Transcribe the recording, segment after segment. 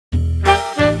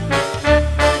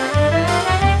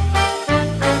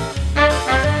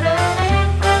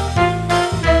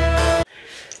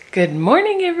Good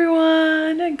morning,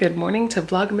 everyone. Good morning to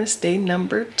Vlogmas day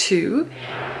number 2.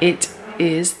 It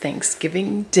is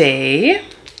Thanksgiving Day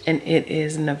and it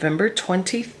is November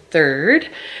 23rd.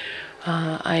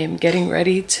 I am getting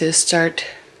ready to start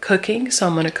cooking, so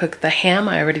I'm going to cook the ham.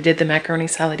 I already did the macaroni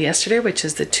salad yesterday, which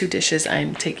is the 2 dishes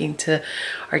I'm taking to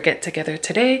our get together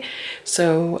today.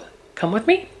 So come with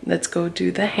me, let's go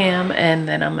do the ham, and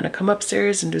then I'm going to come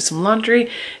upstairs and do some laundry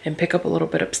and pick up a little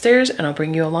bit upstairs, and I'll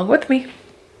bring you along with me.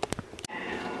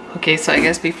 Okay, so I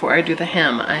guess before I do the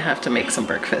ham, I have to make some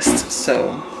breakfast.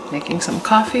 So making some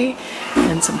coffee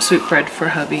and some sweet bread for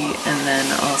hubby, and then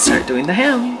I'll start doing the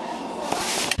ham.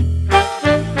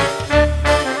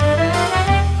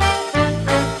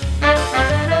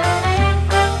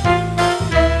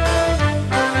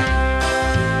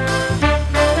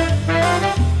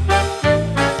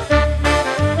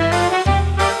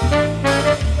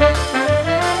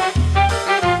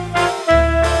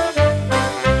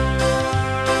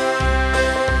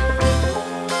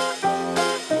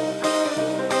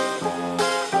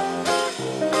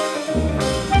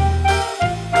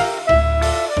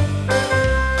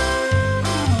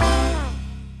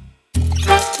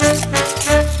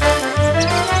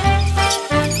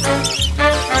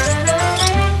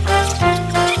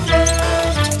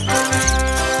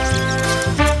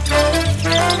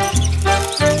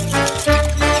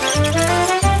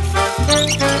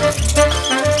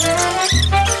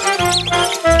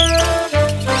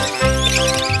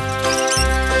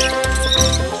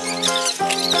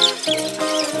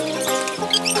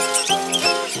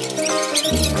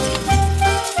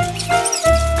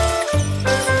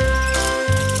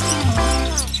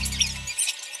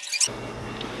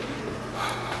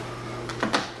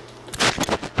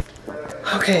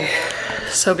 Okay,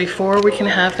 so before we can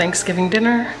have Thanksgiving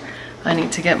dinner, I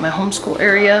need to get my homeschool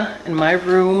area and my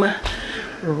room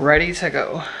ready to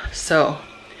go. So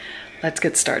let's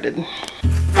get started.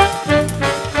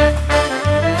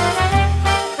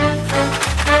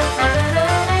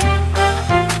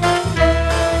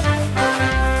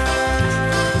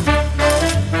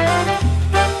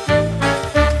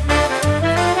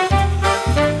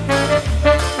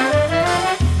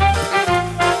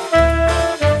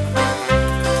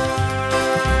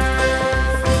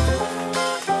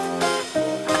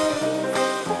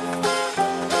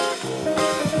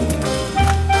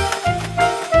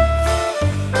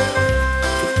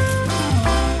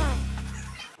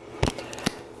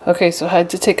 Okay, so I had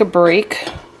to take a break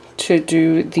to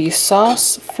do the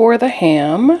sauce for the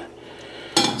ham.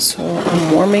 So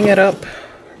I'm warming it up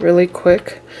really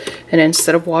quick. And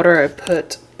instead of water, I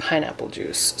put pineapple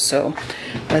juice. So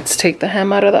let's take the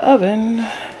ham out of the oven.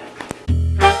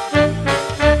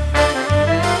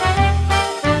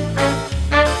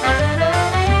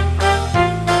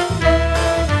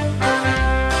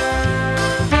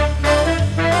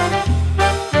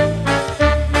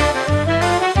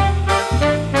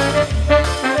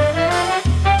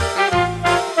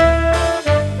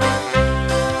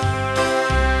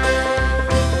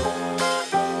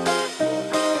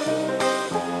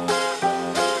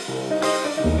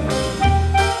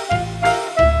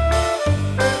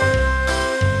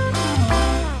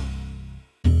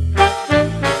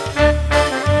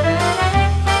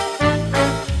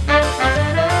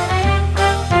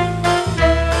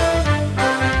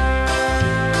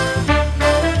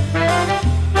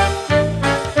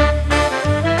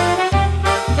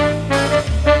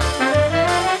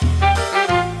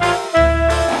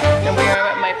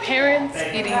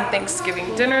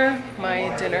 Thanksgiving dinner.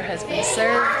 My dinner has been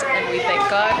served, and we thank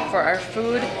God for our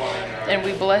food, and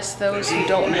we bless those who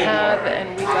don't have, and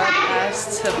we God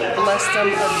asks to bless them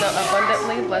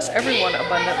abundantly, bless everyone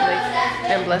abundantly,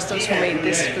 and bless those who made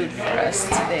this food for us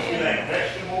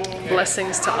today.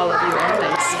 Blessings to all of you on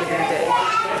Thanksgiving Day.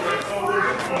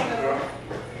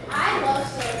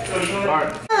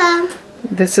 Hello.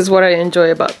 This is what I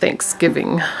enjoy about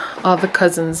Thanksgiving, all the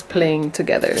cousins playing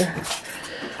together.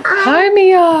 Hi,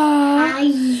 Mia.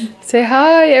 Hi. Say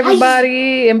hi,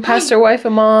 everybody, and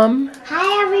PastorWife&Mom.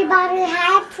 Hi, everybody.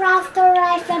 Hi,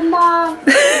 PastorWife&Mom.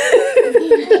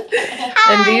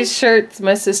 And these shirts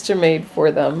my sister made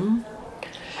for them.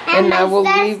 And I will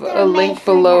leave a link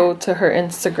below to her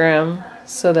Instagram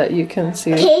so that you can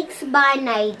see. Cakes by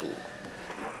Nighty.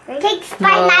 Cakes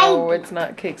by Nighty. No, it's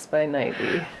not Cakes by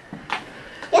Nighty.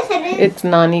 Yes, it is. It's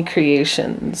Nani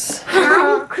Creations.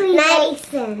 Nani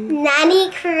Creations.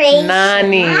 Nani Creations.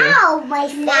 Nani. Wow, my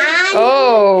Nani.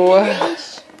 Oh.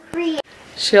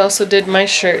 She also did my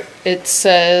shirt. It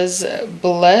says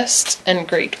blessed and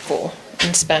grateful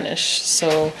in Spanish.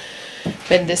 So,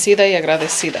 bendecida y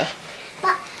agradecida.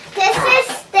 This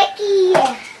is sticky.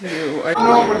 So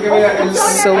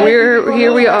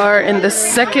here we are in the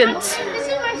second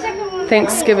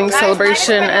Thanksgiving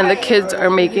celebration, and the kids are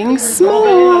making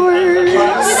s'mores.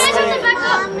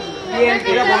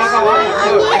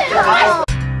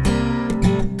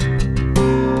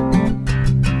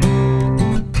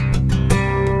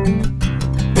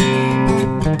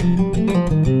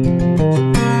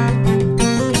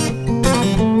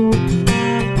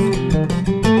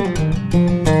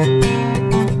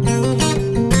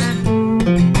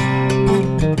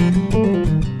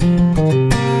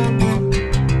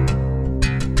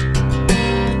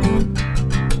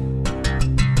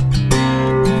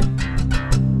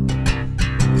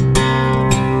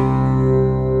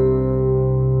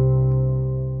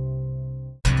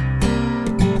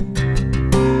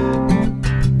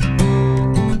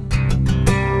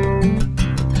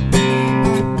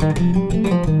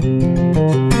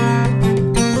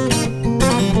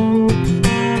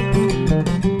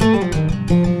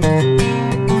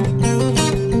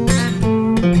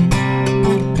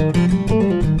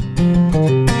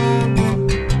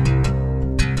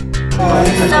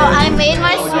 So I made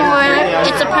my s'more.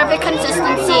 It's a perfect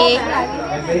consistency.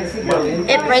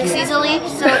 It breaks easily.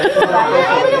 So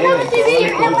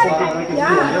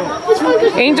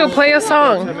Angel, play a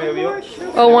song.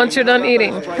 Oh, once you're done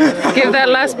eating. Give that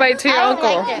last bite to your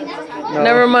uncle.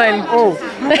 Never mind. Oh.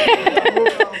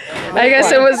 I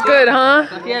guess it was good, huh?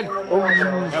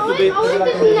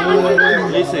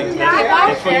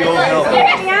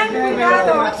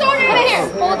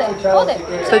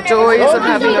 The joys of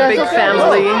having a big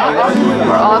family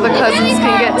where all the cousins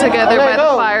can get together by the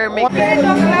fire.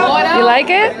 You like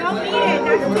it?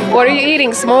 What are you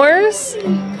eating? S'mores?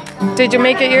 Did you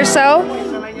make it yourself?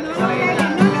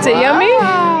 Is it yummy?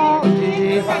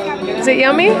 Is it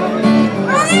yummy?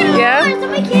 Yeah?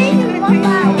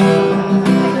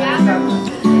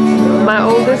 My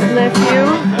oldest nephew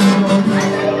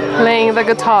playing the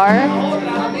guitar.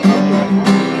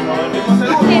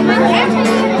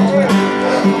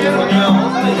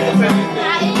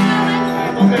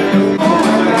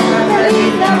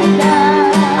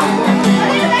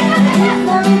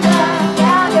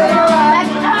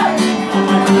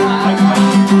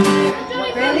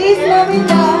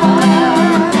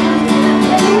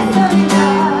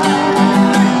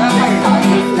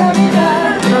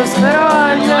 Prospero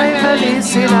año y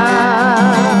felicidad.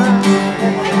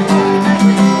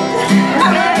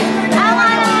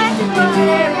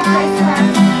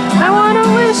 I wanna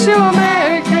wish you a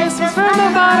Merry Christmas from the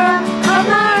bottom of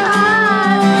my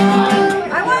heart.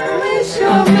 I wanna wish you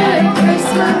a Merry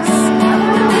Christmas. I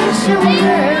wanna wish you a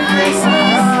Merry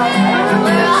Christmas. I wanna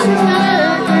wish you a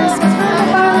Merry Christmas from the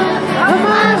bottom of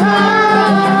my heart.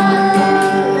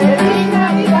 Feliz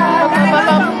Navidad.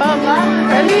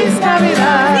 Feliz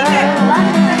Navidad.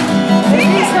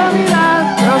 Feliz Navidad.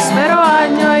 Prospero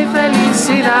año y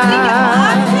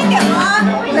felicidad.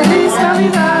 Feliz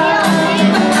Navidad.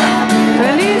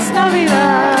 Feliz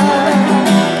Navidad,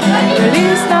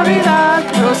 feliz Navidad,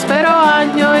 próspero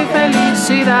año y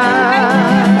felicidad.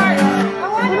 I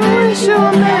wanna wish you a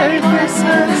Merry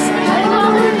Christmas. I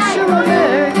wanna wish you a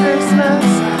Merry Christmas.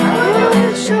 I wanna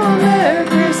wish you a Merry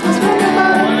Christmas from the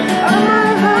bottom of my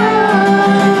heart.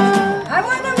 I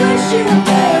wanna wish you a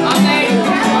Merry Christmas.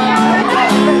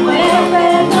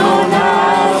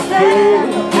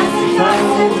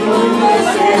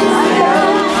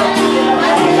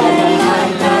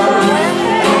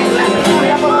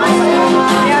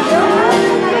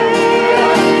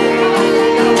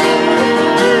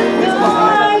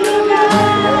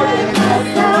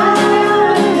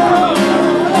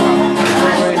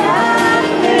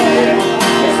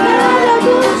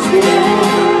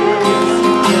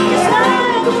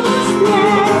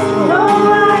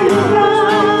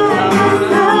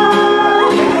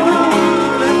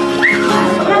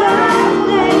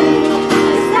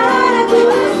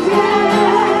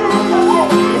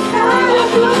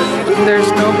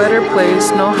 There's no better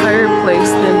place, no higher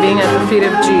place than being at the feet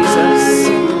of Jesus.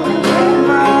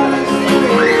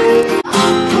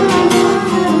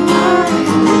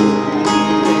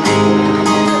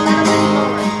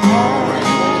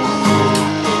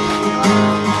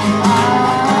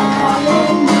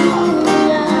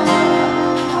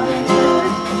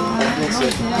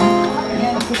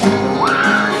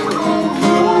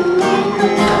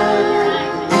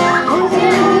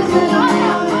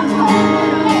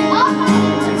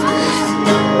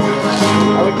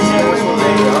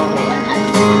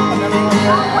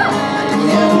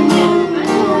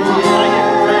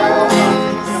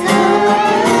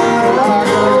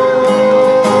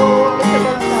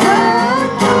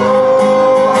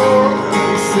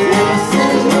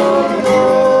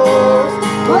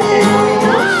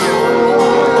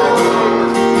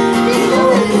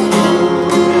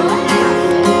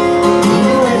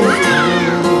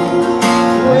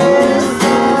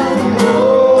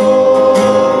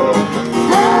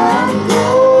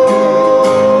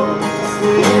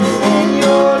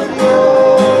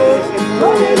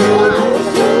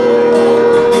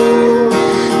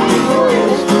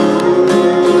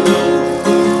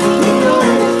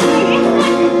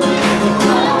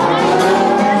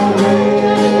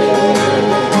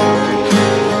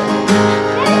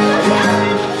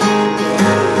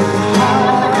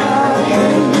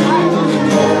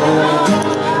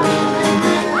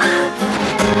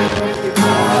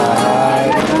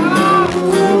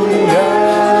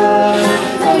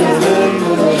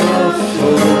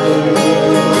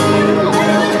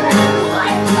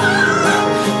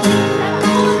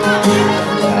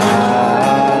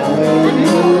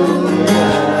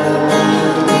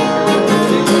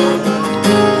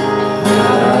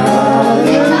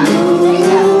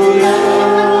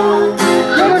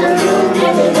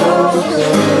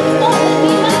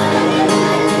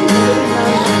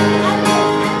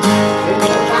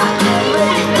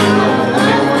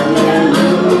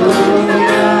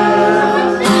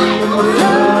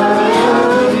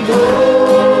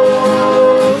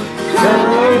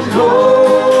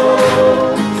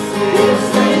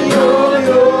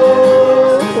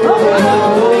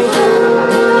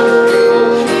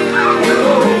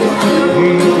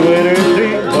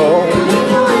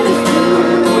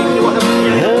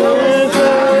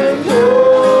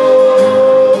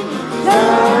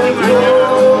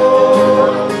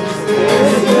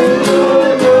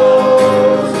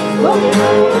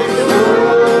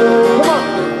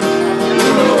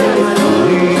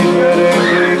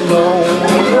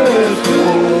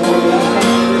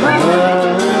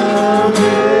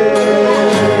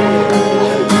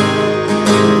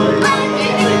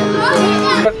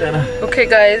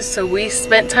 guys, so we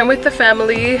spent time with the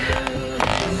family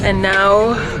and now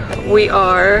we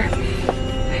are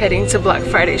heading to Black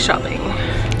Friday shopping.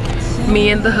 Me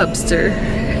and the hubster.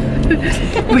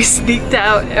 We sneaked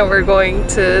out and we're going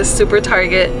to Super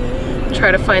Target,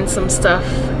 try to find some stuff,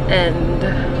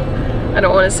 and I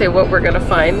don't want to say what we're gonna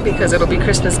find because it'll be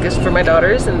Christmas gifts for my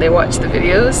daughters and they watch the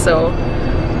videos, so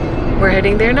we're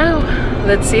heading there now.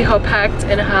 Let's see how packed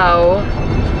and how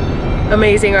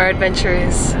amazing our adventure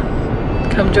is.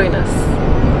 Come join us.